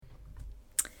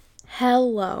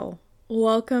Hello.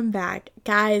 Welcome back.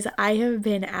 Guys, I have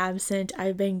been absent.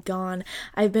 I've been gone.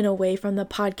 I've been away from the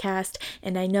podcast,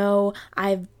 and I know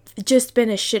I've just been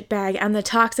a shitbag. I'm the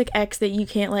toxic ex that you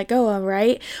can't let go of,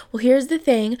 right? Well, here's the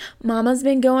thing. Mama's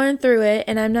been going through it,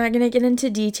 and I'm not going to get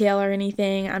into detail or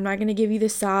anything. I'm not going to give you the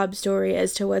sob story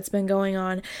as to what's been going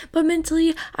on. But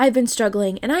mentally, I've been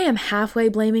struggling, and I am halfway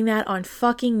blaming that on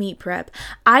fucking meat prep.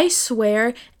 I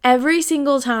swear, every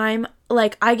single time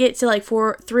I get to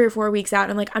 3 or 4 weeks out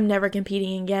and I'm like, I'm never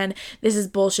competing again. This is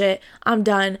bullshit. I'm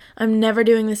done. I'm never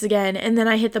doing this again. And then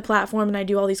I hit the platform and I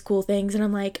do all these cool things and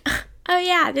I'm like, oh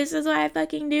yeah, this is why I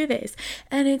fucking do this.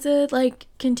 And it's a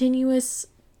continuous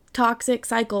toxic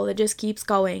cycle that just keeps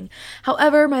going.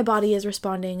 However, my body is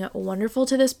responding wonderful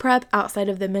to this prep outside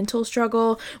of the mental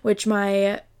struggle, which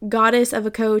my goddess of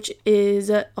a coach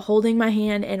is holding my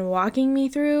hand and walking me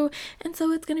through, and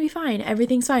so it's gonna be fine.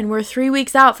 Everything's fine. We're 3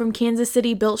 weeks out from Kansas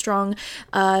City Built Strong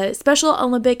Special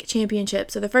Olympic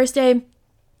Championship. So the first day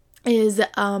is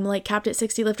capped at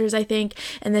 60 lifters, I think,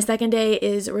 and the second day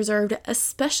is reserved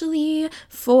especially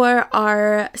for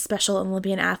our Special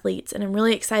Olympian athletes, and I'm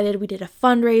really excited. We did a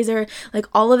fundraiser.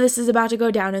 All of this is about to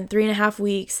go down in 3.5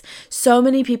 weeks. So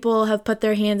many people have put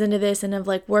their hands into this and have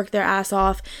worked their ass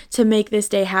off to make this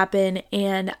day happen,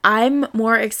 and I'm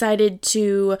more excited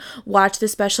to watch the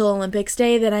Special Olympics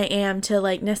day than I am to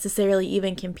necessarily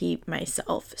even compete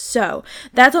myself. So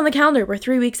that's on the calendar. We're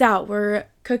 3 weeks out. We're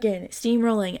cooking,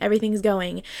 steamrolling, everything's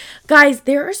going. Guys,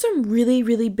 there are some really,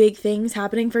 really big things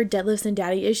happening for deadlifts and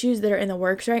daddy issues that are in the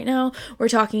works right now. We're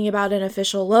talking about an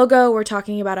official logo. We're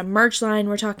talking about a merch line.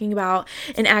 We're talking about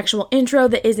an actual intro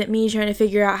that isn't me trying to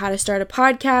figure out how to start a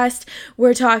podcast.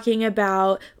 We're talking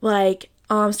about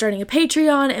starting a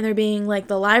Patreon and there being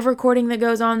the live recording that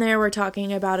goes on there. We're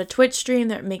talking about a Twitch stream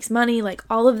that makes money,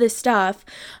 all of this stuff.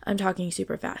 I'm talking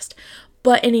super fast.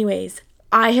 But anyways,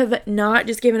 I have not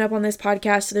just given up on this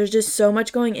podcast. So there's just so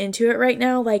much going into it right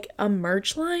now. A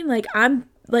merch line.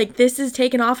 This is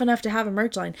taken off enough to have a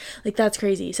merch line. That's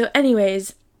crazy. So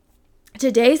anyways,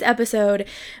 today's episode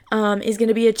is going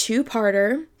to be a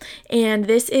 2-parter. And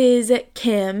this is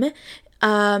Kim.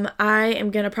 I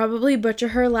am going to probably butcher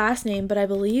her last name, but I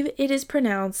believe it is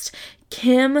pronounced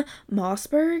Kim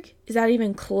Mossburg. Is that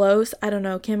even close? I don't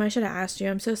know. Kim, I should have asked you.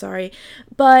 I'm so sorry.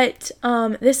 But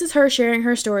this is her sharing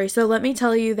her story. So let me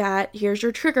tell you that here's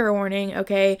your trigger warning,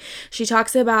 okay? She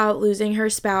talks about losing her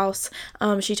spouse.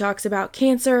 She talks about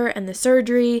cancer and the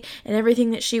surgery and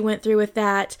everything that she went through with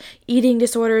that. Eating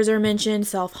disorders are mentioned.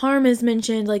 Self-harm is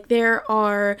mentioned.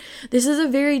 This is a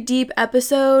very deep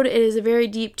episode. It is a very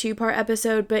deep 2-part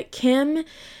episode, but Kim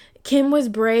was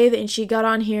brave and she got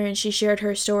on here and she shared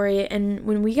her story, and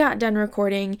when we got done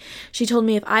recording, she told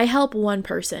me if I help one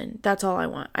person, that's all I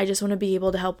want. I just want to be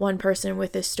able to help one person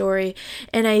with this story,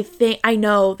 and I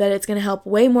know that it's going to help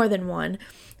way more than one.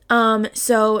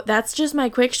 So that's just my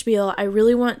quick spiel. I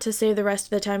really want to save the rest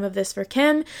of the time of this for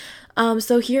Kim.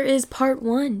 So here is part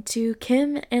 1 to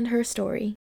Kim and her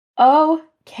story.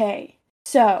 Okay,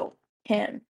 so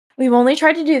Kim, we've only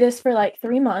tried to do this for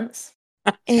 3 months.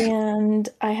 And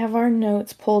I have our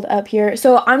notes pulled up here.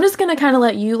 So I'm just going to kind of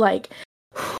let you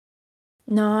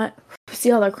not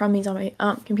see all the crummies on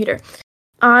my computer.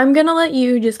 I'm going to let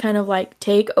you just kind of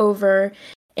take over.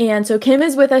 And so Kim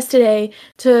is with us today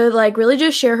to really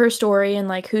just share her story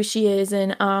and who she is.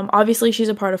 And obviously she's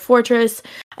a part of Fortress.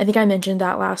 I think I mentioned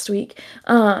that last week.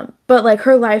 But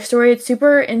her life story, it's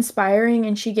super inspiring.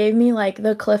 And she gave me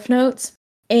the Cliff Notes.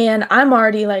 And I'm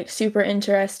already super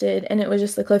interested, and it was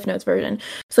just the Cliff Notes version.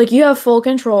 So you have full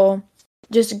control.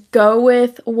 Just go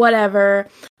with whatever.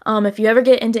 If you ever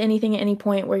get into anything at any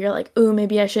point where you're ooh,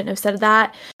 maybe I shouldn't have said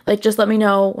that, just let me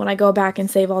know. When I go back and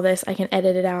save all this, I can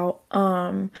edit it out.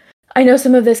 I know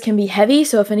some of this can be heavy,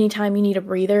 so if anytime you need a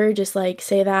breather, just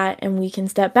say that and we can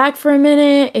step back for a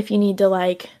minute. If you need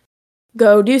to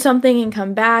go do something and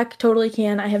come back, totally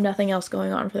can. I have nothing else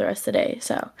going on for the rest of the day,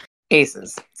 so.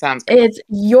 Aces. Sounds good. It's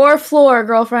your floor,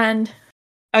 girlfriend.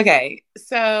 Okay,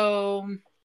 so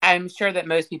I'm sure that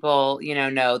most people,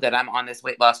 know that I'm on this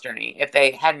weight loss journey. If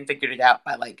they hadn't figured it out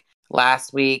by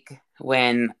last week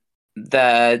when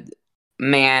the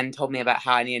man told me about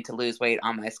how I needed to lose weight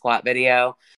on my squat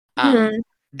video,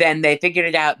 then they figured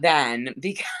it out then,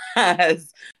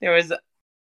 because there was,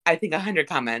 I think, 100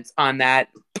 comments on that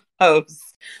post.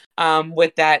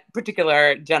 With that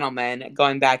particular gentleman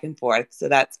going back and forth. So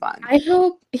that's fun. I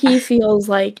hope he feels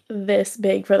this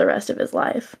big for the rest of his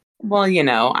life. Well,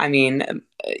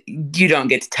 you don't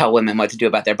get to tell women what to do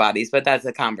about their bodies, but that's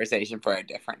a conversation for a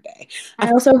different day. I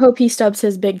also hope he stubs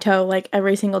his big toe like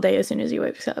every single day as soon as he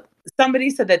wakes up. Somebody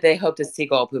said that they hoped a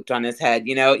seagull pooped on his head.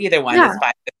 You know, either one is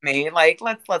fine with me. Like,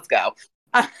 let's go.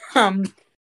 Um,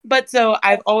 but so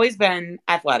I've always been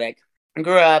athletic.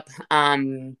 Grew up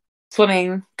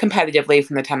swimming competitively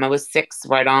from the time I was 6,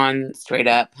 right on straight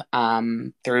up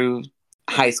through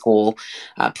high school.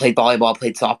 Played volleyball,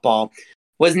 played softball.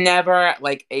 Was never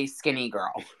like a skinny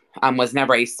girl. Was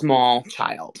never a small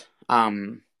child.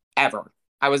 Ever.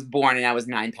 I was born and I was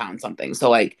 9 pounds something.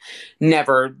 So like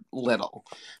never little.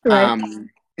 Right.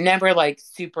 Never like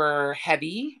super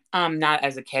heavy. Not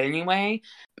as a kid anyway.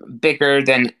 Bigger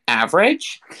than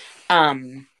average.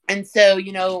 And so,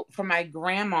 you know, for my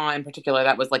grandma in particular,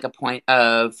 that was like it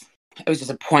was just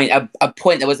a point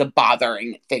that was a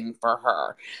bothering thing for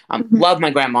her. Love my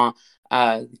grandma.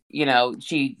 You know,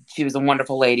 she was a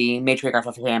wonderful lady, matriarch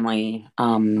of her family.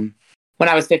 When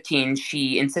I was 15,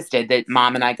 she insisted that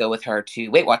mom and I go with her to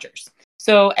Weight Watchers.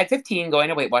 So at 15, going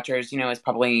to Weight Watchers, you know, is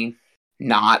probably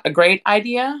not a great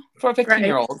idea for a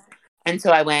 15-year-old. And so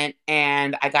I went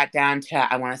and I got down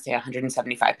to, I want to say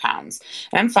 175 pounds.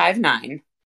 And I'm 5'9".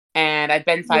 And I've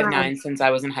been 5'9" since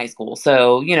I was in high school.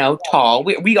 So, you know, tall.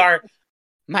 We are,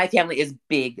 my family is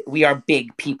big. We are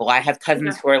big people. I have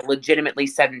cousins who are legitimately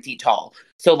 7 feet tall.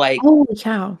 So like, holy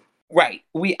cow. Right.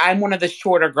 I'm one of the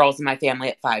shorter girls in my family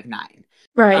at 5'9".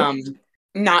 Right.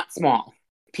 Not small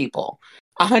people.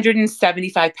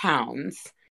 175 pounds,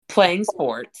 playing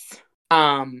sports.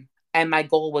 And my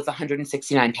goal was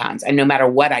 169 pounds. And no matter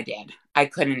what I did, I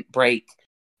couldn't break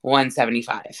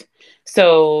 175.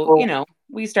 So, you know,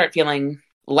 we start feeling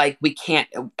like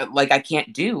I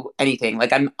can't do anything.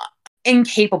 Like I'm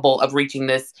incapable of reaching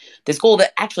this goal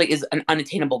that actually is an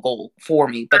unattainable goal for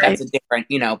me. But that's a different,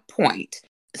 you know, point.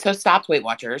 So stopped Weight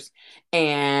Watchers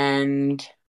and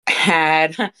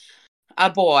had a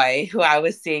boy who I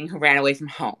was seeing who ran away from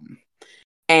home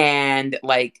and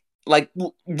like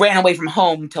ran away from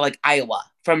home to like Iowa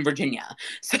from Virginia.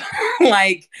 So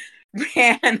like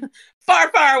ran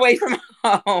far away from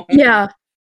home. Yeah.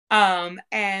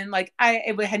 And like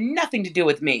it had nothing to do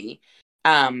with me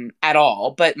at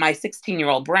all. But my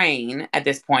 16-year-old brain at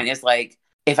this point is like,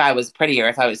 if I was prettier,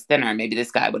 if I was thinner, maybe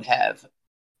this guy would have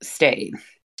stayed.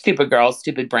 Stupid girls,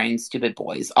 stupid brains, stupid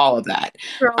boys, all of that.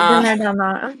 Girl, been there, done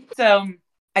that. So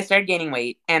I started gaining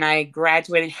weight and I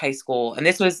graduated high school. And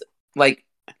this was like,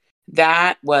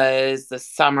 that was the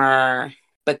summer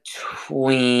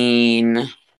between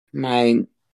my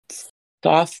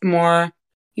sophomore.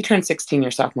 You turned 16 your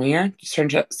sophomore year? You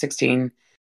turned 16.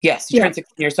 Yes, you turned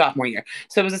 16 your sophomore year.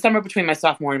 So it was the summer between my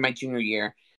sophomore and my junior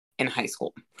year in high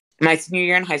school. My senior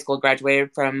year in high school,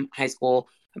 graduated from high school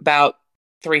about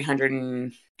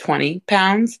 320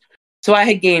 pounds. So I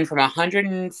had gained from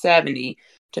 170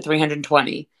 to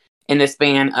 320 in the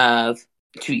span of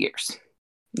 2 years,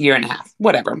 year and a half,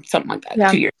 whatever, something like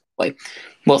that. 2 years,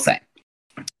 we'll say.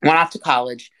 Went off to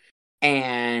college.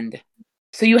 And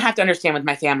so you have to understand with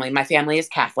my family is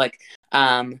Catholic.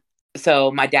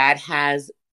 So my dad has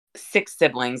 6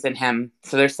 siblings in him.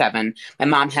 So there's 7. My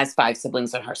mom has 5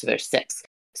 siblings in her. So there's 6.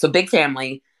 So big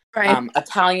family. Right.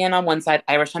 Italian on one side,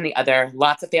 Irish on the other,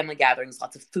 lots of family gatherings,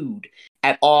 lots of food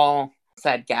at all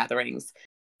said gatherings.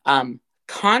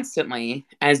 Constantly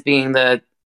as being the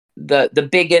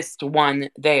biggest one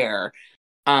there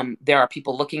are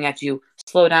people looking at you,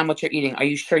 slow down what you're eating. Are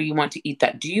you sure you want to eat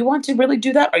that? Do you want to really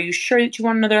do that? Are you sure that you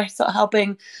want another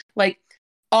helping? Like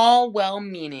all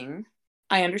well-meaning.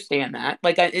 I understand that.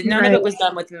 Like none of it was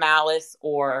done with malice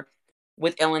or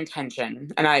with ill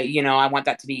intention. And I want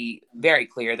that to be very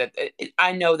clear that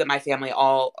I know that my family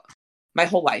my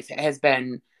whole life has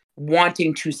been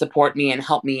wanting to support me and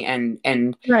help me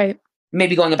and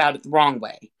maybe going about it the wrong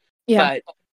way. Yeah.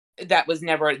 But that was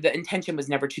never, the intention was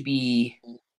never to be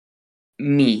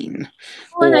mean.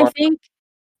 Well, and I think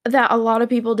that a lot of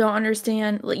people don't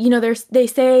understand, you know, they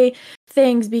say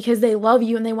things because they love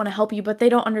you and they want to help you, but they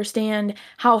don't understand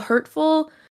how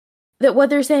hurtful that what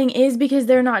they're saying is because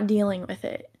they're not dealing with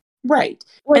it. Right.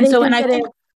 Or and so, and I think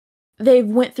they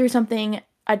went through something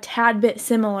a tad bit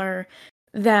similar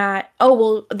that, oh,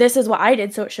 well, this is what I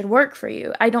did, so it should work for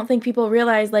you. I don't think people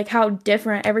realize like how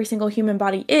different every single human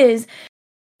body is.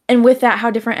 And with that,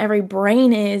 how different every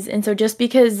brain is. And so just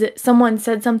because someone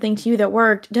said something to you that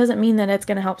worked doesn't mean that it's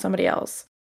going to help somebody else.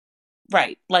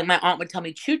 Right. Like my aunt would tell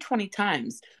me, chew 20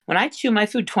 times. When I chew my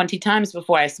food 20 times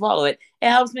before I swallow it, it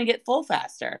helps me get full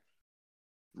faster.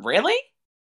 Really?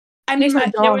 I mean, my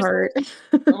jaw hurt.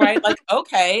 Right? Like,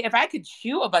 okay, if I could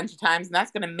chew a bunch of times and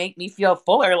that's going to make me feel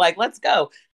fuller, like, let's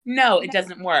go. No, it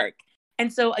doesn't work.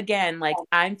 And so again, like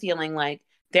I'm feeling like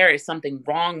there is something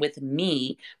wrong with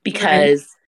me Right.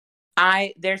 because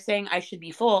they're saying I should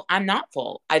be full. I'm not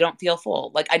full. I don't feel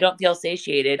full. Like I don't feel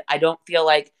satiated. I don't feel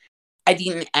like I've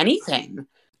eaten anything.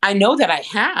 I know that I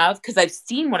have because I've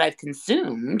seen what I've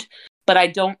consumed, but I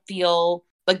don't feel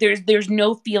like there's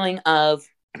no feeling of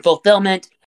fulfillment.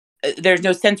 There's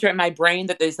no sensor in my brain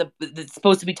that's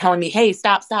supposed to be telling me, "Hey,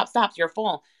 stop, stop, stop! You're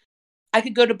full." I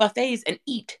could go to buffets and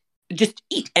eat, just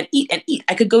eat and eat and eat.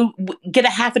 I could go get a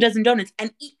half a dozen donuts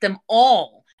and eat them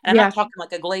all. And I'm Yeah. not talking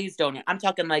like a glazed donut. I'm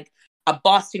talking like a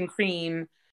Boston cream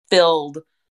filled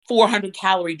 400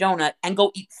 calorie donut and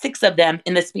go eat 6 of them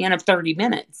in the span of 30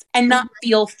 minutes and not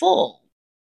feel full.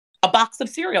 A box of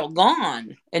cereal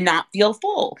gone and not feel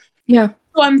full. Yeah.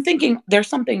 So I'm thinking there's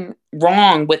something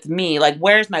wrong with me. Like,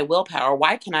 where's my willpower?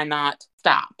 Why can I not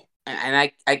stop?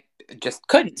 And I just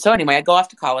couldn't. So anyway, I go off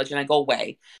to college and I go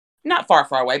away. Not far,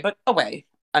 far away, but away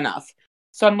enough.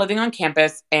 So I'm living on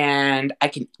campus and I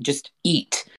can just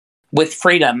eat with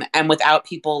freedom and without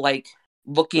people like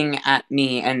looking at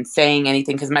me and saying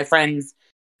anything. Because my friends,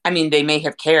 I mean, they may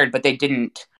have cared, but they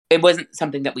didn't. It wasn't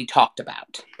something that we talked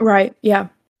about. Right. Yeah.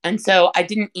 And so I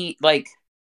didn't eat like,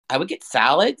 I would get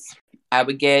salads. I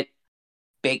would get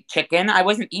baked chicken. I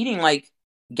wasn't eating like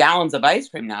gallons of ice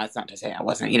cream. Now, it's not to say I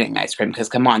wasn't eating ice cream because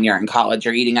come on, you're in college,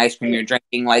 you're eating ice cream, you're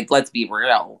drinking. Like, let's be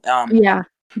real. Yeah.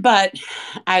 But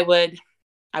I would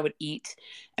eat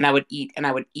and I would eat and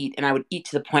I would eat and I would eat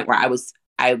to the point where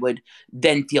I would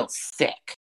then feel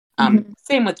sick.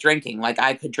 Same with drinking. Like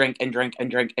I could drink and drink and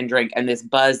drink and drink, and this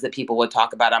buzz that people would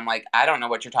talk about, I'm like, I don't know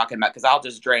what you're talking about because I'll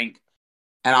just drink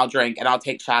and I'll drink and I'll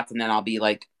take shots and then I'll be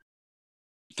like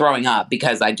throwing up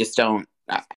because I just don't.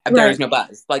 There's no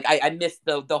buzz. Like I miss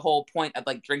the whole point of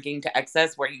like drinking to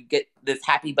excess where you get this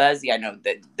happy buzz. Yeah, no,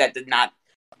 that did not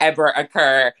ever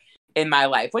occur in my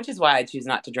life, which is why I choose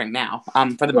not to drink now.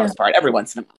 For the most part, every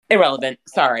once in a while. Irrelevant.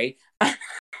 Sorry.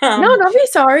 No, don't be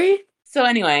sorry. So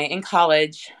anyway, in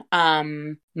college,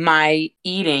 my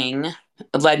eating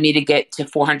led me to get to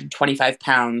 425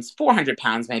 pounds, 400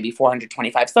 pounds, maybe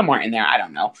 425, somewhere in there. I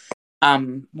don't know.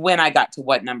 When I got to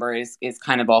what number is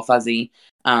kind of all fuzzy.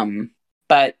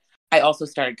 But I also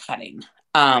started cutting.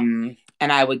 And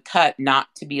I would cut not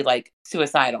to be like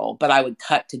suicidal, but I would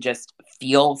cut to just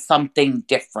feel something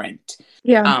different.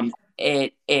 Yeah.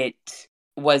 It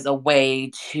was a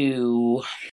way to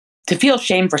feel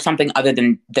shame for something other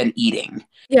than eating.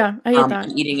 Yeah, I get that.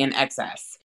 Eating in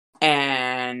excess.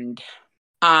 And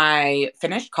I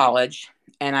finished college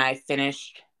and I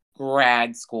finished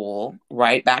grad school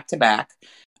right back to back.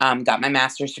 Got my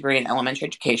master's degree in elementary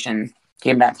education,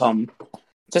 came back home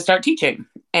to start teaching.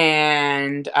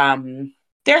 And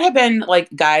there have been like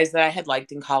guys that I had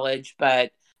liked in college,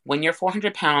 but when you're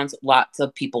 400 pounds, lots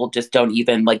of people just don't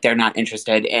even like, they're not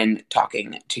interested in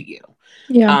talking to you.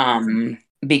 Yeah.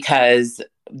 Because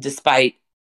despite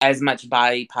as much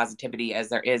body positivity as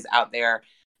there is out there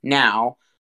now,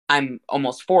 I'm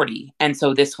almost 40. And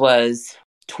so this was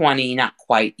 20, not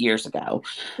quite years ago.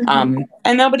 And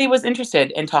nobody was interested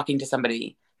in talking to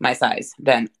somebody my size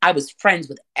then. I was friends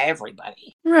with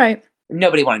everybody. Right.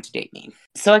 Nobody wanted to date me.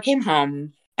 So I came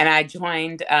home and I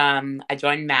joined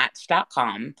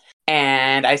Match.com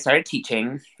and I started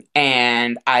teaching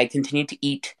and I continued to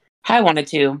eat how I wanted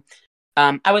to.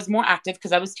 I was more active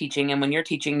because I was teaching. And when you're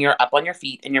teaching, you're up on your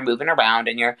feet and you're moving around.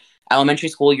 And you're elementary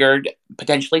school, you're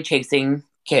potentially chasing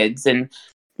kids and,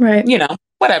 right, you know,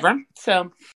 whatever.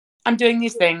 So I'm doing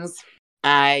these things.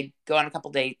 I go on a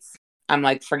couple dates. I'm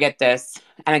like, forget this.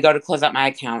 And I go to close out my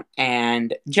account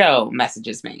and Joe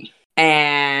messages me.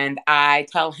 And I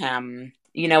tell him,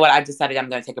 you know what? I've decided I'm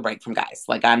going to take a break from guys.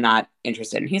 Like, I'm not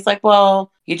interested. And he's like,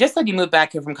 well, you just said you moved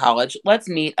back here from college. Let's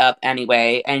meet up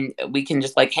anyway. And we can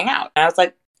just like hang out. And I was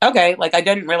like, okay. Like, I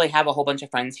didn't really have a whole bunch of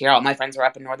friends here. All my friends were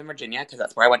up in Northern Virginia because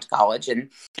that's where I went to college. And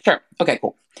sure. Okay,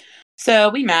 cool. So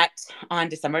we met on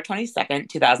December 22nd,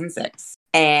 2006.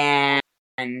 And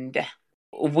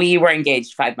we were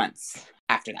engaged 5 months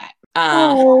after that.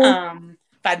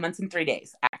 5 months and 3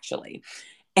 days, actually.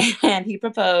 And he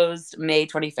proposed May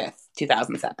 25th,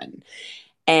 2007.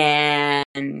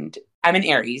 And I'm an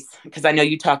Aries because I know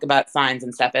you talk about signs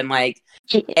and stuff. And like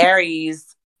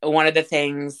Aries, one of the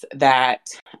things that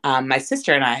my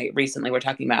sister and I recently were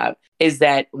talking about is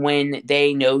that when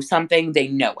they know something, they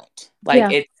know it.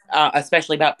 Like it's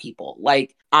especially about people.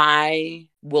 Like I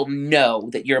will know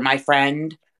that you're my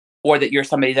friend or that you're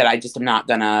somebody that I just am not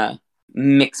gonna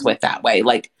mix with that way.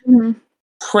 Like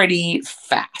pretty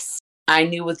fast. I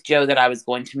knew with Joe that I was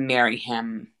going to marry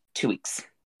him 2 weeks,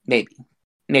 maybe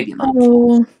a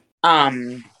month.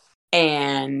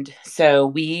 And so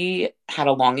we had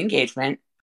a long engagement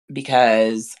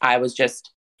because I was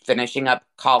just finishing up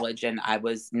college and I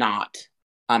was not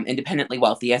independently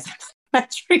wealthy as an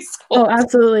elementary Oh, school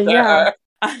absolutely. Yeah.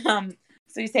 teacher.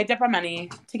 So we saved up our money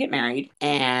to get married.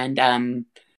 And,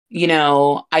 you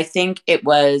know, I think it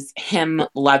was him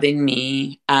loving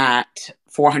me at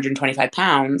 425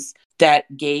 pounds that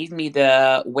gave me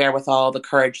the wherewithal, the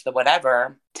courage, the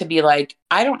whatever to be like,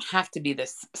 I don't have to be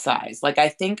this size. Like, I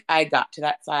think I got to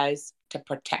that size to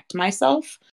protect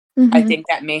myself. I think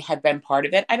that may have been part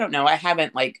of it. I don't know. I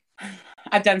haven't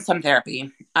I've done some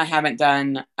therapy. I haven't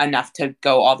done enough to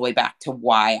go all the way back to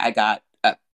why I got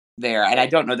up there. And I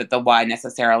don't know that the why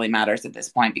necessarily matters at this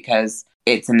point because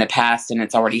it's in the past and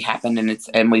it's already happened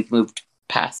and we've moved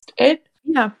past it.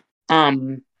 Yeah.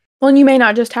 Well, and you may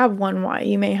not just have one why.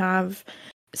 You may have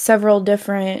several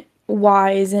different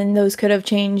whys, and those could have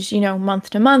changed, month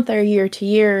to month or year to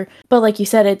year. But like you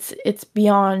said, it's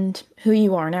beyond who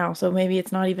you are now. So maybe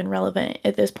it's not even relevant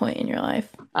at this point in your life.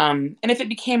 And if it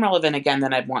became relevant again,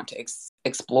 then I'd want to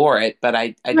explore it. But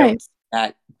I Right. don't see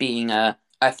that being a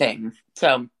thing.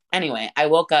 So anyway, I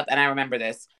woke up and I remember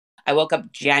this. I woke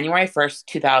up January 1st,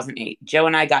 2008. Joe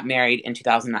and I got married in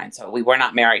 2009. So we were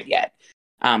not married yet,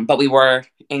 but we were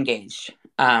engaged.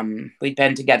 We'd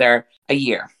been together a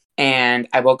year. And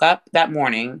I woke up that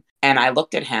morning and I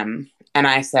looked at him and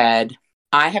I said,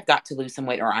 I have got to lose some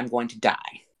weight or I'm going to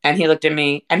die. And he looked at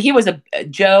me and he was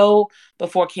Joe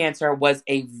before cancer was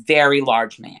a very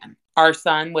large man. Our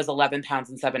son was 11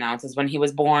 pounds and 7 ounces when he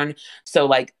was born. So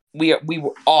like we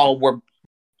were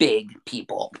big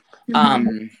people.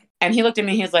 And he looked at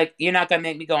me, he was like, you're not going to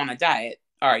make me go on a diet,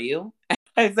 are you?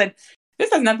 I said,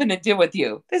 this has nothing to do with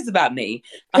you. This is about me.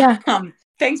 Yeah.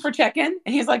 Thanks for checking.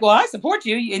 And he's like, well, I support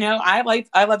you. You know, I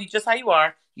love you just how you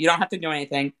are. You don't have to do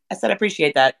anything. I said, I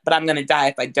appreciate that, but I'm going to die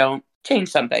if I don't change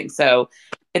something. So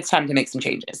it's time to make some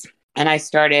changes. And I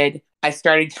started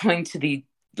going to the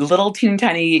little teeny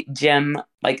tiny gym,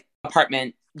 like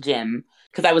apartment gym,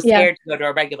 because I was scared to go to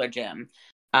a regular gym.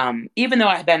 Even though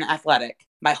I had been athletic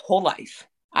my whole life,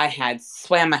 I had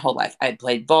swam my whole life. I had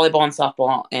played volleyball and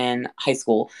softball in high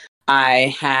school.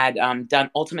 I had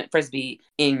done ultimate frisbee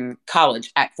in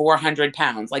college at 400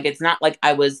 pounds. Like, it's not like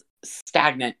I was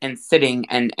stagnant and sitting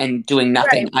and doing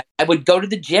nothing. Right. I would go to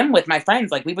the gym with my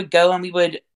friends. Like, we would go and we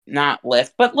would not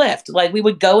lift, but lift. Like, we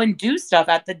would go and do stuff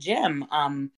at the gym.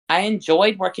 I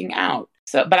enjoyed working out.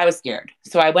 But I was scared.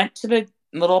 So I went to the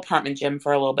little apartment gym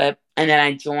for a little bit. And then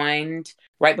I joined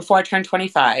right before I turned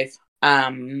 25.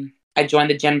 I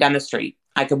joined the gym down the street.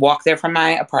 I could walk there from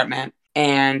my apartment.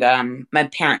 And my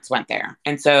parents went there.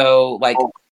 And so, like,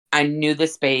 I knew the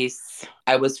space.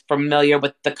 I was familiar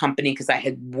with the company because I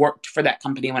had worked for that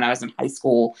company when I was in high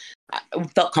school. I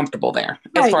felt comfortable there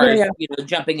as far as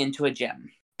jumping into a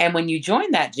gym. And when you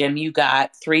joined that gym, you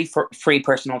got 3 free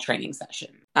personal training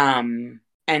sessions.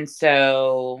 And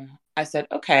so I said,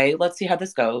 okay, let's see how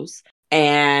this goes.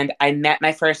 And I met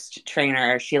my first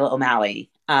trainer, Sheila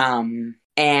O'Malley. And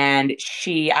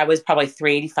I was probably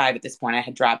 385 at this point. I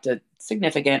had dropped a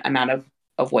significant amount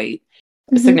of weight,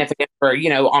 significant for,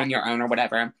 on your own or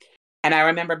whatever. And I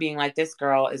remember being like, this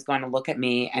girl is going to look at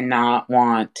me and not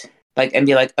want, and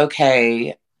be like,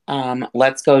 okay,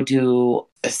 let's go do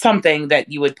something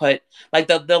that you would put, like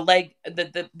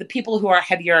the people who are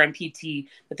heavier in PT,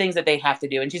 the things that they have to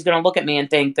do. And she's going to look at me and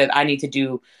think that I need to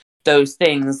do those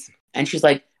things. And she's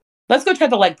like, let's go try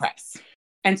the leg press.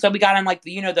 And so we got on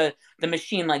the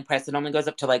machine leg press. It only goes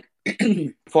up to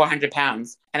 400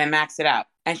 pounds. And I maxed it out.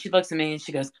 And she looks at me and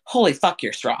she goes, holy fuck,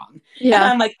 you're strong. Yeah. And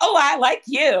I'm like, oh, I like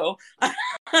you.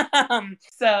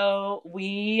 So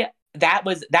that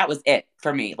was it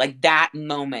for me. Like, that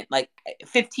moment,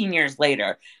 15 years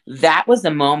later, that was the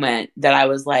moment that I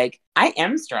was like, I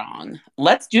am strong.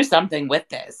 Let's do something with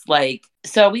this.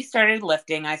 So we started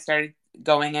lifting. I started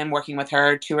going and working with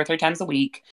her 2 or 3 times a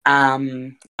week.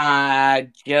 Joe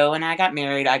and I got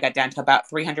married. I got down to about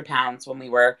 300 pounds when we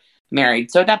were married.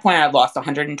 So at that point, I lost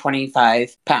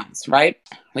 125 pounds, right?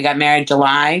 We got married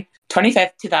July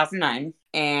 25th, 2009.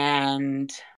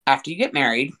 And after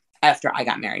I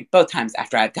got married, both times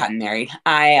after I've gotten married,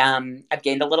 I've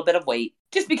gained a little bit of weight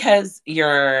just because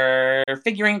you're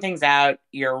figuring things out.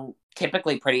 You're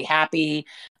typically pretty happy.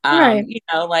 Right.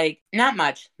 Not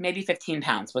much, maybe 15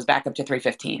 pounds, was back up to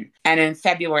 315. And in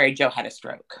February, Joe had a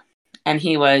stroke and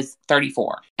he was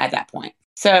 34 at that point.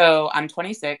 So I'm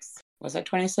 26. Was I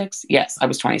 26? Yes, I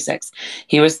was 26.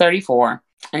 He was 34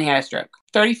 and he had a stroke.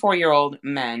 34-year-old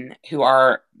men who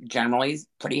are generally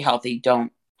pretty healthy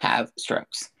don't have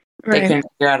strokes. Right. They couldn't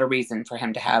figure out a reason for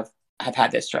him to have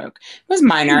had this stroke. It was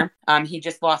minor. He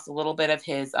just lost a little bit of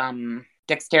his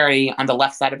dexterity on the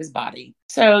left side of his body.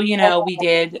 So, we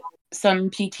did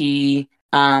some PT.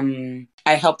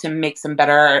 I helped him make some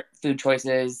better food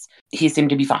choices. He seemed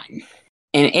to be fine.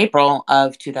 In April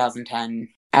of 2010,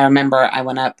 I remember I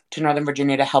went up to Northern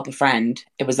Virginia to help a friend.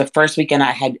 It was the first weekend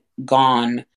I had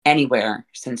gone anywhere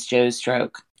since Joe's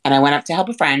stroke. And I went up to help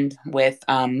a friend with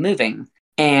moving.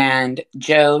 And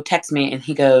Joe texts me and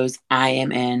he goes, I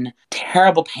am in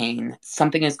terrible pain.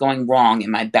 Something is going wrong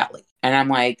in my belly. And I'm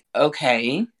like,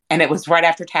 okay. And it was right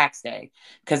after tax day.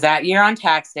 Because that year on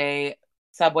tax day,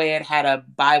 Subway had a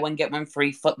buy one, get one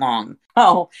free foot long.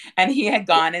 Oh, and he had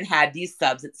gone and had these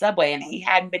subs at Subway and he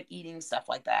hadn't been eating stuff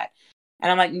like that.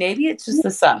 And I'm like, maybe it's just the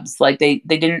subs. Like they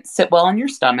didn't sit well in your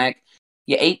stomach.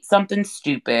 You ate something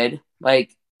stupid.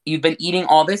 Like you've been eating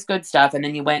all this good stuff and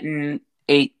then you went and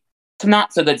ate some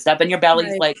not so good stuff and your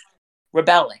belly's like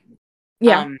rebelling.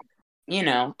 Yeah. And you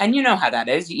know how that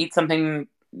is. You eat something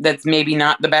that's maybe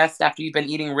not the best after you've been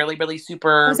eating really, really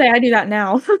super. I'll say I do that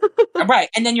now. Right.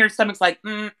 And then your stomach's like,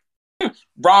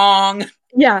 wrong.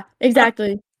 Yeah,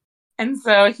 exactly. And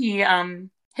so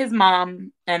his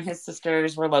mom and his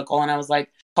sisters were local. And I was like,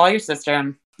 call your sister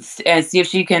and see if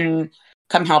she can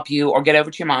come help you or get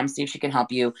over to your mom, see if she can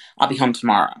help you. I'll be home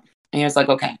tomorrow. And he was like,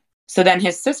 okay. So then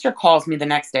his sister calls me the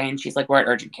next day and she's like, we're at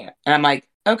urgent care. And I'm like,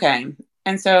 okay.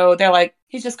 And so they're like,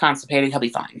 he's just constipated. He'll be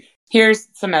fine. Here's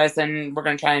some medicine. We're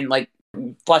going to try and like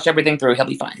flush everything through. He'll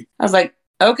be fine. I was like,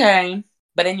 okay.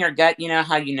 But in your gut, you know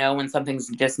how you know when something's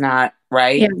just not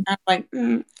right? Yeah. I'm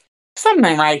like,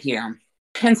 something right here.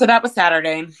 And so that was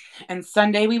Saturday. And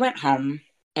Sunday we went home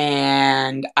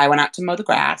and I went out to mow the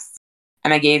grass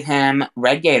and I gave him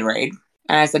red Gatorade.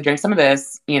 And I said, drink some of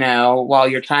this, while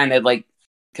you're trying to like,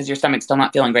 because your stomach's still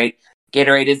not feeling great.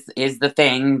 Gatorade is the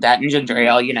thing, that and ginger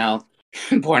ale,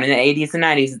 born in the 80s and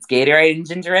 90s. It's Gatorade and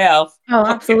ginger ale. Oh,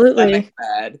 absolutely.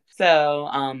 So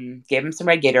gave him some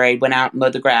red Gatorade, went out,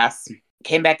 mowed the grass,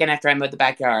 came back in after I mowed the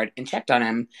backyard and checked on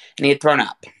him and he had thrown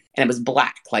up and it was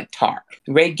black like tar.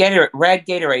 Red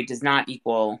Gatorade does not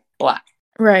equal black.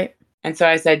 Right. And so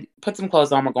I said, put some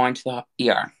clothes on. We're going to the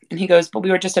ER. And he goes, but we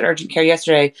were just at urgent care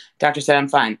yesterday. Doctor said, I'm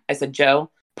fine. I said,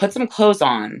 Joe, put some clothes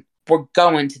on. We're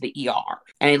going to the ER.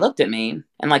 And he looked at me.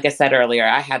 And like I said earlier,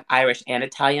 I have Irish and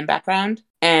Italian background.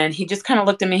 And he just kind of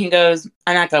looked at me. He goes,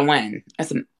 I'm not going to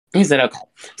win. He said, okay.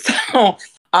 So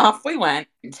off we went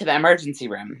to the emergency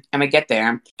room. And we get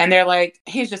there. And they're like,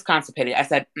 he's just constipated. I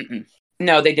said,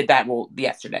 no, they did that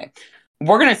yesterday.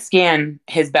 We're going to scan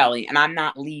his belly. And I'm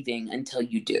not leaving until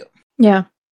you do. Yeah.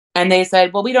 And they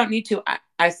said, well, we don't need to.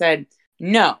 I said,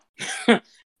 no,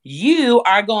 you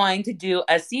are going to do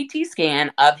a CT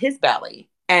scan of his belly.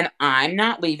 And I'm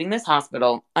not leaving this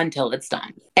hospital until it's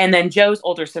done. And then Joe's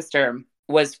older sister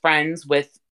was friends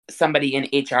with somebody in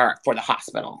HR for the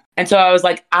hospital. And so I was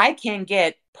like, I can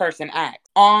get person X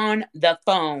on the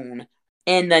phone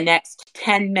in the next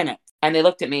 10 minutes. And they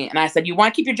looked at me and I said, you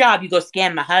want to keep your job? You go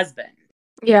scan my husband.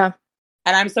 Yeah.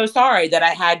 And I'm so sorry that I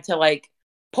had to like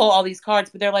pull all these cards,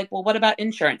 but they're like, well, what about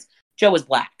insurance? Joe was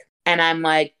black. And I'm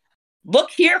like,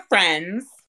 look here, friends,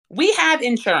 we have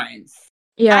insurance.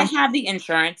 Yeah. I have the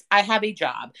insurance. I have a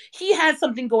job. He has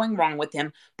something going wrong with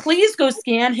him. Please go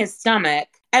scan his stomach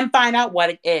and find out what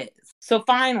it is. So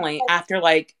finally, after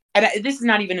this is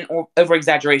not even an over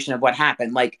exaggeration of what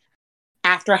happened. Like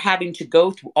after having to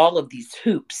go through all of these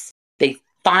hoops, they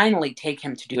finally take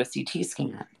him to do a CT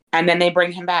scan and then they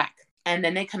bring him back and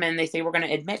then they come in and they say, we're going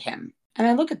to admit him. And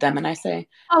I look at them and I say,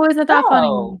 oh, isn't that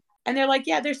funny? And they're like,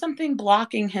 yeah, there's something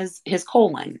blocking his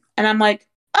colon. And I'm like,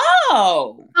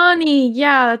 oh. Funny.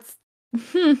 Yeah.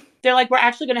 They're like, we're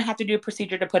actually going to have to do a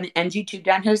procedure to put an NG tube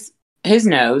down his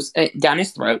nose, down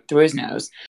his throat, through his nose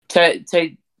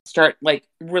to start like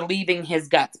relieving his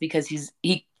guts because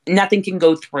nothing can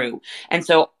go through. And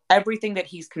so everything that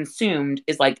he's consumed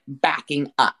is like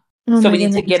backing up. So we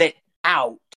need to get it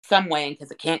out some way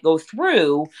because it can't go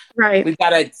through. Right. We've got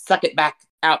to suck it back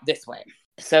out this way.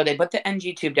 So they put the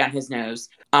NG tube down his nose.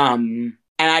 And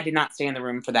I did not stay in the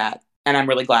room for that. And I'm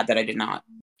really glad that I did not.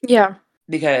 Yeah.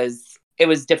 Because it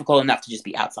was difficult enough to just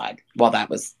be outside while that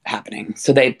was happening.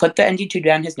 So they put the NG tube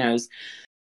down his nose.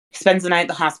 He spends the night at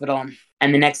the hospital.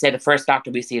 And the next day, the first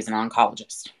doctor we see is an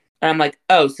oncologist. And I'm like,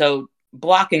 oh, so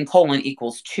blocking colon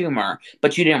equals tumor.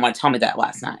 But you didn't want to tell me that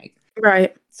last night.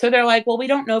 Right. So they're like, well, we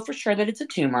don't know for sure that it's a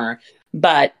tumor.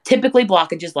 But typically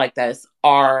blockages like this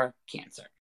are cancer.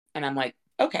 And I'm like,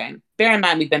 okay. Bear in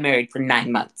mind, we've been married for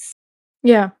 9 months.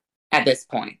 Yeah. At this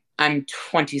point. I'm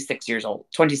 27 years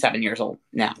old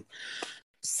now.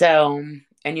 So,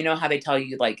 and you know how they tell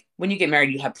you, like, when you get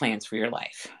married, you have plans for your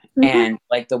life and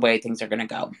like the way things are going to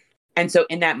go. And so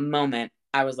in that moment,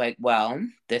 I was like, well,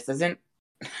 this isn't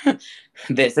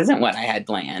what I had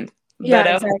planned. Yeah,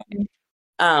 but,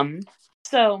 exactly.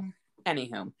 So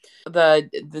Anywho,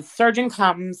 the surgeon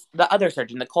comes, the other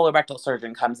surgeon, the colorectal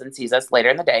surgeon comes and sees us later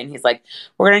in the day, and he's like,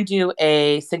 "We're going to do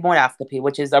a sigmoidoscopy,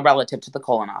 which is a relative to the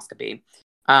colonoscopy,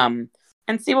 and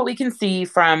see what we can see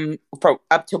from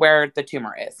up to where the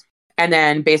tumor is, and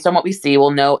then based on what we see,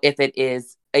 we'll know if it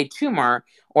is a tumor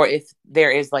or if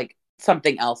there is like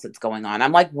something else that's going on."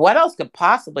 I'm like, "What else could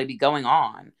possibly be going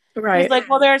on?" Right. He's like,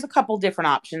 "Well, there's a couple different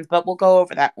options, but we'll go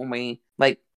over that when we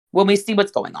see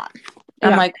what's going on."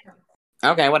 I'm like,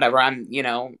 okay, whatever. I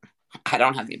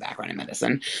don't have any background in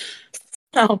medicine.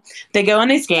 So they go and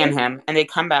they scan him and they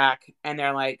come back and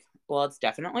they're like, "Well, it's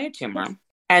definitely a tumor."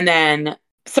 And then,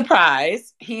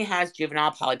 surprise, he has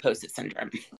juvenile polyposis syndrome.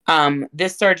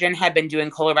 This surgeon had been doing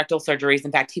colorectal surgeries.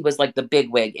 In fact, he was like the big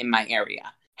wig in my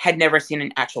area. Had never seen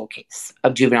an actual case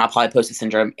of juvenile polyposis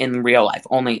syndrome in real life,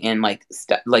 only in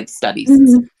studies.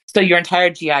 Mm-hmm. So your entire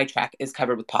GI tract is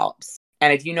covered with polyps.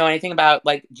 And if you know anything about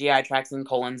like GI tracts and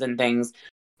colons and things,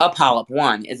 a polyp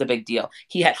one is a big deal.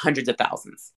 He had hundreds of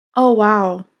thousands. Oh,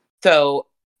 wow. So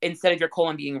instead of your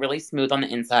colon being really smooth on the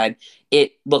inside,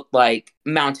 it looked like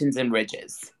mountains and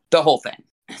ridges, the whole thing.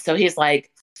 So he's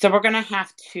like, "So we're going to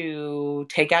have to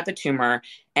take out the tumor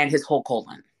and his whole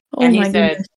colon." Oh, and he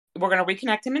said, "We're going to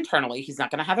reconnect him internally. He's not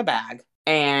going to have a bag.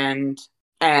 And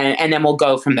then we'll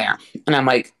go from there." And I'm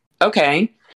like,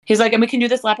 okay. He's like, "And we can do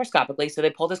this laparoscopically." So they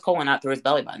pulled his colon out through his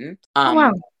belly button.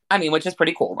 Wow. I mean, which is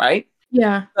pretty cool, right?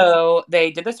 Yeah. So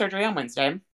they did the surgery on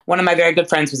Wednesday. One of my very good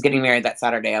friends was getting married that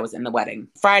Saturday. I was in the wedding.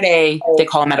 Friday, they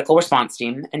call a medical response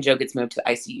team, and Joe gets moved to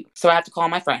the ICU. So I have to call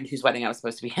my friend whose wedding I was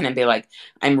supposed to be in and be like,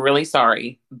 "I'm really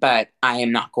sorry, but I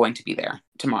am not going to be there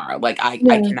tomorrow. Like, I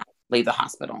cannot leave the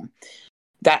hospital."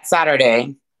 That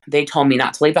Saturday, they told me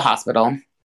not to leave the hospital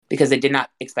because they did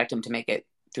not expect him to make it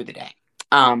through the day.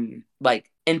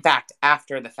 In fact,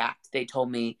 after the fact, they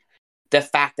told me the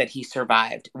fact that he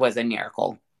survived was a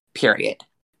miracle, period,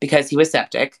 because he was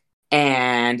septic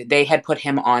and they had put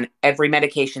him on every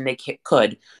medication they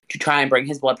could to try and bring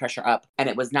his blood pressure up, and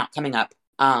it was not coming up.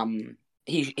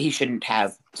 He shouldn't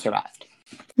have survived,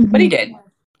 but he did.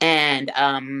 And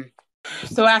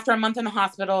so after a month in the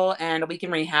hospital and a week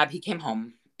in rehab, he came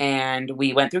home and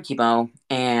we went through chemo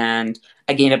and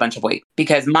I gained a bunch of weight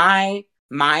because my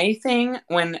thing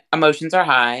when emotions are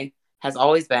high has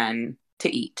always been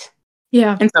to eat.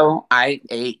 Yeah. And so I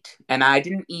ate, and I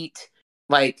didn't eat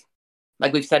like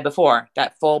we've said before,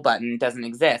 that full button doesn't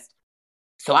exist.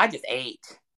 So I just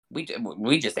ate. We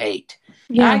just ate.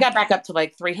 Yeah. And I got back up to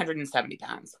like 370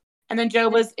 pounds. And then Joe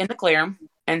was in the clear.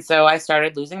 And so I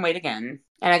started losing weight again.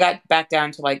 And I got back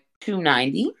down to like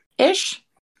 290-ish,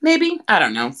 maybe. I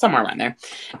don't know, somewhere around there.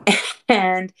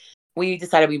 And we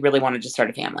decided we really wanted to start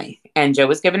a family. And Joe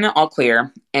was given an all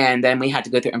clear. And then we had to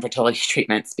go through infertility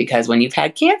treatments because when you've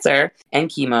had cancer and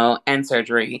chemo and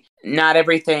surgery, not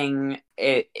everything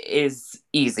is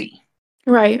easy.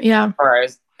 Right, yeah. As far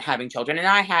as having children. And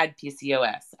I had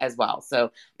PCOS as well.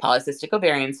 So polycystic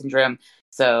ovarian syndrome.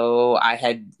 So I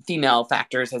had female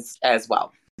factors as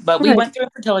well. But we went through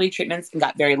fertility treatments and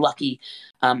got very lucky.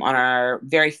 On our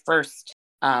very first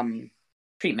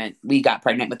treatment, we got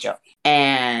pregnant with Joey.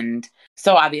 And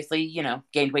so obviously,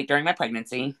 gained weight during my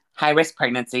pregnancy, high risk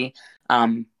pregnancy.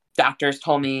 Doctors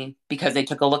told me, because they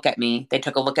took a look at me, they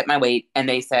took a look at my weight and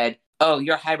they said, "Oh,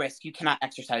 you're high risk. You cannot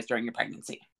exercise during your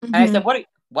pregnancy." And I said, what?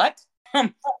 What?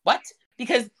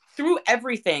 Because through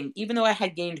everything, even though I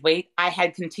had gained weight, I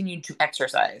had continued to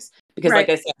exercise. Because like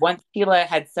I said, once Sheila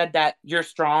had said that "you're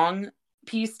strong"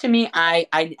 piece to me,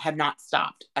 I have not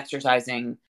stopped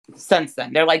exercising since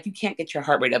then. They're like, "You can't get your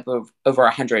heart rate up over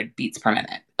 100 beats per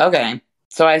minute." Okay.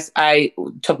 So I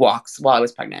took walks while I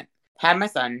was pregnant. Had my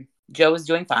son. Joe was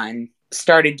doing fine.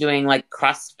 Started doing like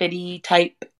CrossFit-y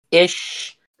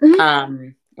type-ish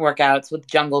workouts with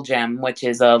Jungle Gym, which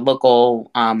is a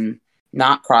local,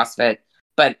 not CrossFit,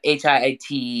 but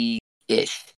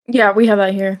HIIT-ish. Yeah, we have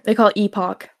that here. They call it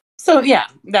EPOC. So yeah,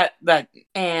 that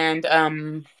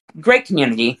and great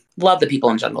community. Love the people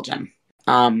in Jungle Gym.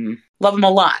 Love them a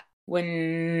lot.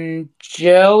 When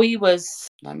Joey was,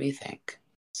 let me think.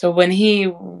 So when he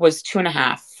was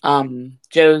 2.5,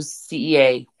 Joe's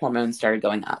CEA hormone started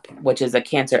going up, which is a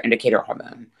cancer indicator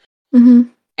hormone. Mm-hmm.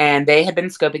 And they had been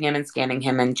scoping him and scanning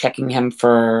him and checking him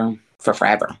for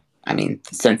forever. I mean,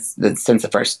 since the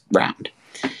first round.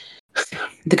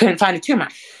 They couldn't find a tumor.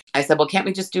 I said, "Well, can't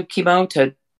we just do chemo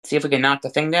to see if we can knock the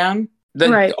thing down?"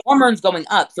 The hormone's going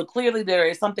up, so clearly there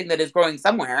is something that is growing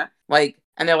somewhere. And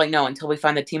they're like, "No, until we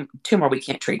find the tumor, we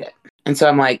can't treat it." And so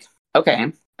I'm like,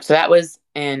 okay. So that was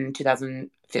in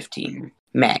 2015,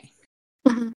 May.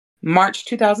 Mm-hmm. March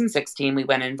 2016, we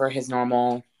went in for his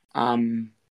normal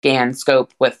scan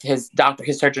scope with his doctor,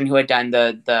 his surgeon who had done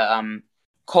the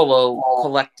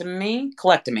colectomy.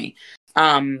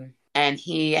 And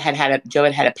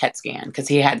Joe had a PET scan because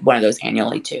he had one of those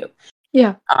annually too.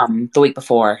 Yeah. The week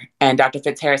before, and Dr.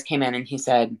 Fitzharris came in and he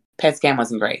said, PET scan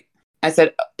wasn't great. I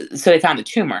said, so they found a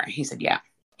tumor? He said, yeah.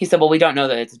 He said, well, we don't know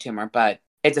that it's a tumor, but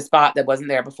it's a spot that wasn't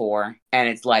there before and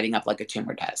it's lighting up like a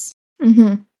tumor does. Mm-hmm.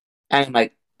 And I'm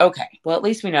like, okay, well, at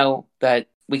least we know that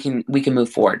we can move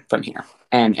forward from here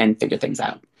and figure things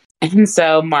out. And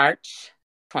so March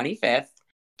 25th,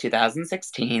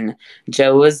 2016,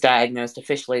 Joe was diagnosed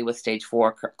officially with stage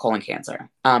 4 colon cancer.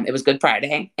 It was Good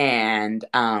Friday, and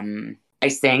I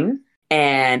sing,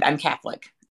 and I'm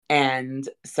Catholic. And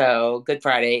so Good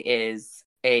Friday is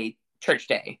a church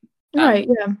day Right,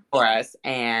 yeah. for us.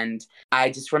 And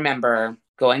I just remember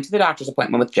going to the doctor's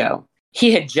appointment with Joe.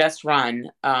 He had just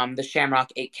run the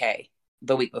Shamrock 8K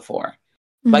the week before,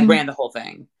 like ran the whole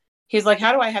thing. He's like,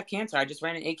 how do I have cancer? I just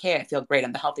ran an 8K. I feel great.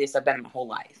 I'm the healthiest I've been in my whole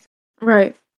life.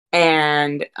 Right.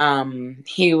 And I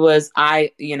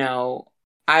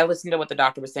listened to what the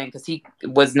doctor was saying because he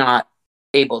was not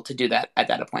able to do that at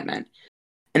that appointment.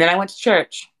 And then I went to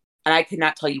church, and I could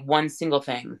not tell you one single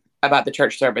thing about the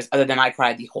church service other than I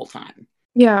cried the whole time.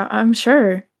 Yeah, I'm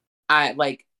sure.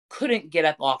 I couldn't get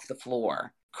up off the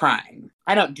floor crying.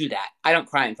 I don't do that. I don't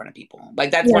cry in front of people.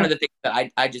 Like, that's one of the things that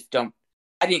I just don't.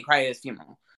 I didn't cry at his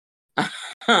funeral.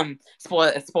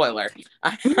 Spoiler.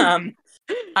 I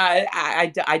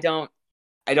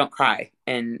don't cry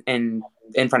in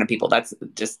front of people. That's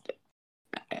just,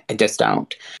 I just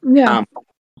don't. Yeah.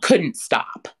 Couldn't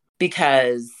stop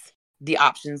because the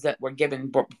options that were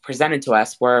presented to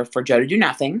us were for Joe to do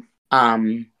nothing,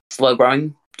 slow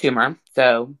growing tumor,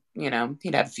 so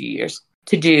he'd have a few years,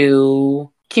 to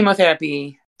do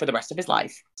chemotherapy for the rest of his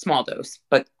life, small dose,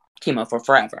 but chemo for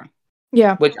forever.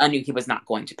 Yeah. Which I knew he was not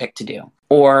going to pick to do,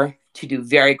 or to do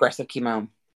very aggressive chemo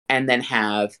and then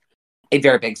have a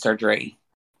very big surgery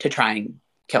to try and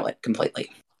kill it completely.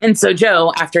 And so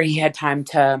Joe, after he had time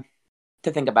to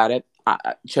think about it,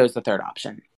 chose the third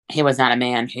option. He was not a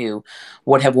man who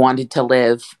would have wanted to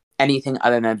live anything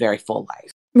other than a very full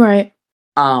life. Right.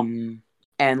 And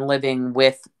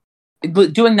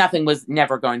doing nothing was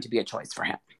never going to be a choice for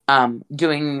him.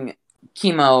 Doing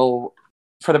chemo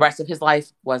for the rest of his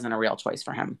life wasn't a real choice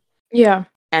for him. Yeah.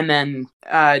 And then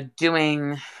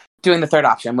doing the third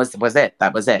option was it.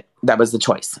 That was it. That was the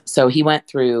choice. So he went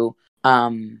through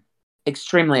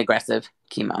extremely aggressive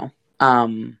chemo.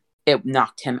 It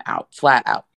knocked him out, flat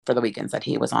out, for the weekends that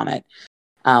he was on it.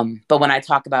 But when I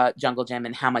talk about Jungle Gym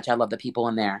and how much I love the people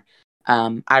in there,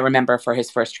 I remember for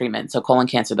his first treatment, so colon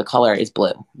cancer, the color is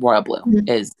blue. Royal blue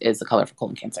is the color for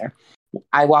colon cancer.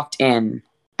 I walked in,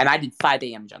 and I did 5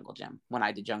 a.m. Jungle Gym when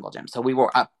I did Jungle Gym. So we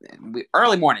were up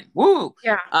early morning. Woo!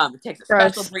 Yeah. It takes a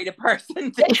special breed of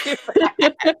person to do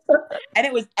that. And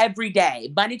it was every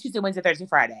day. Monday, Tuesday, Wednesday, Thursday,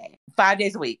 Friday. 5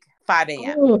 days a week. 5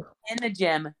 a.m. Ooh. In the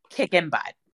gym, kicking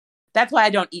butt. That's why I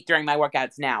don't eat during my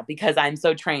workouts now, because I'm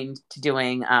so trained to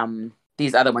doing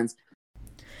these other ones.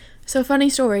 So, funny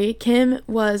story, Kim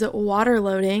was water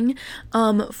loading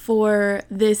for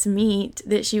this meet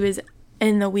that she was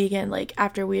in the weekend, like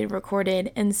after we had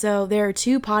recorded. And so there are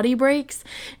 2 potty breaks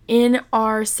in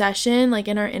our session, like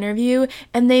in our interview,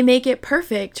 and they make it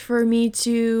perfect for me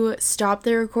to stop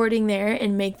the recording there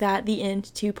and make that the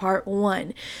end to part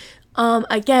 1.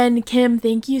 Again, Kim,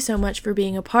 thank you so much for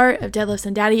being a part of Deadlifts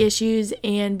and Daddy Issues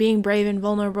and being brave and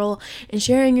vulnerable and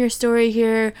sharing your story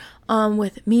here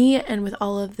with me and with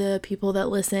all of the people that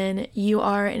listen. You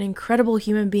are an incredible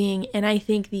human being, and I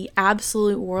think the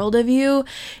absolute world of you.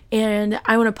 And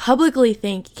I want to publicly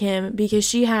thank Kim because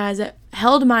she has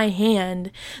held my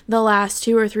hand the last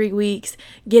 2 or 3 weeks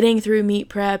getting through meet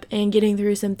prep and getting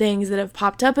through some things that have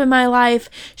popped up in my life.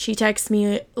 She texts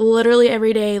me literally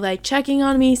every day, like checking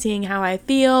on me, seeing how I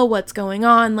feel, what's going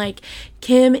on. Like,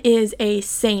 Kim is a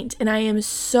saint, and I am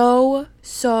so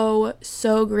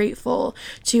grateful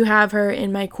to have her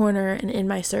in my corner and in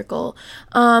my circle.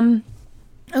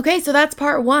 Okay, so that's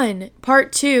part 1.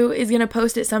 Part 2 is going to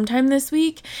post it sometime this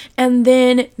week. And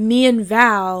then me and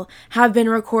Val have been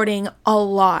recording a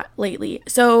lot lately.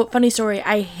 So, funny story,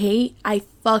 I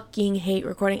fucking hate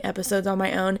recording episodes on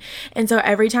my own. And so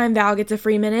every time Val gets a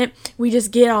free minute, we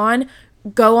just get on,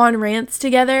 go on rants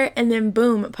together, and then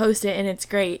boom, post it, and it's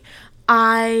great.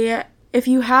 I If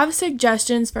you have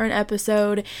suggestions for an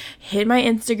episode, hit my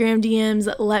Instagram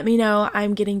DMs. Let me know.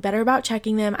 I'm getting better about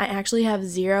checking them. I actually have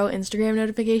 0 Instagram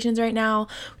notifications right now,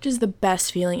 which is the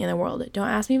best feeling in the world. Don't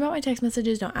ask me about my text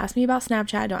messages. Don't ask me about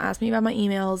Snapchat. Don't ask me about my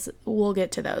emails. We'll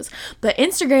get to those. But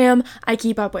Instagram, I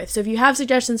keep up with. So if you have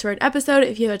suggestions for an episode,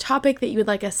 if you have a topic that you would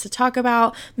like us to talk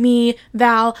about, me,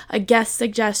 Val, a guest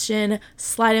suggestion,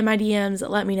 slide in my DMs.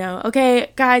 Let me know.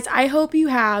 Okay, guys, I hope you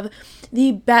have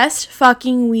the best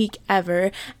fucking week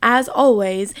ever. As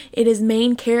always, it is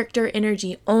main character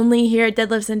energy only here at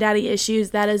Deadlifts and Daddy Issues.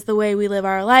 That is the way we live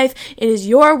our life. It is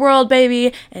your world,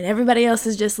 baby, and everybody else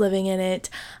is just living in it.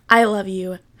 I love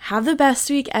you. Have the best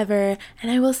week ever,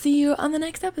 and I will see you on the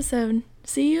next episode.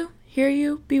 See you, hear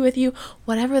you, be with you,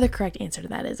 whatever the correct answer to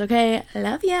that is, okay? I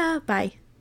love ya. Bye.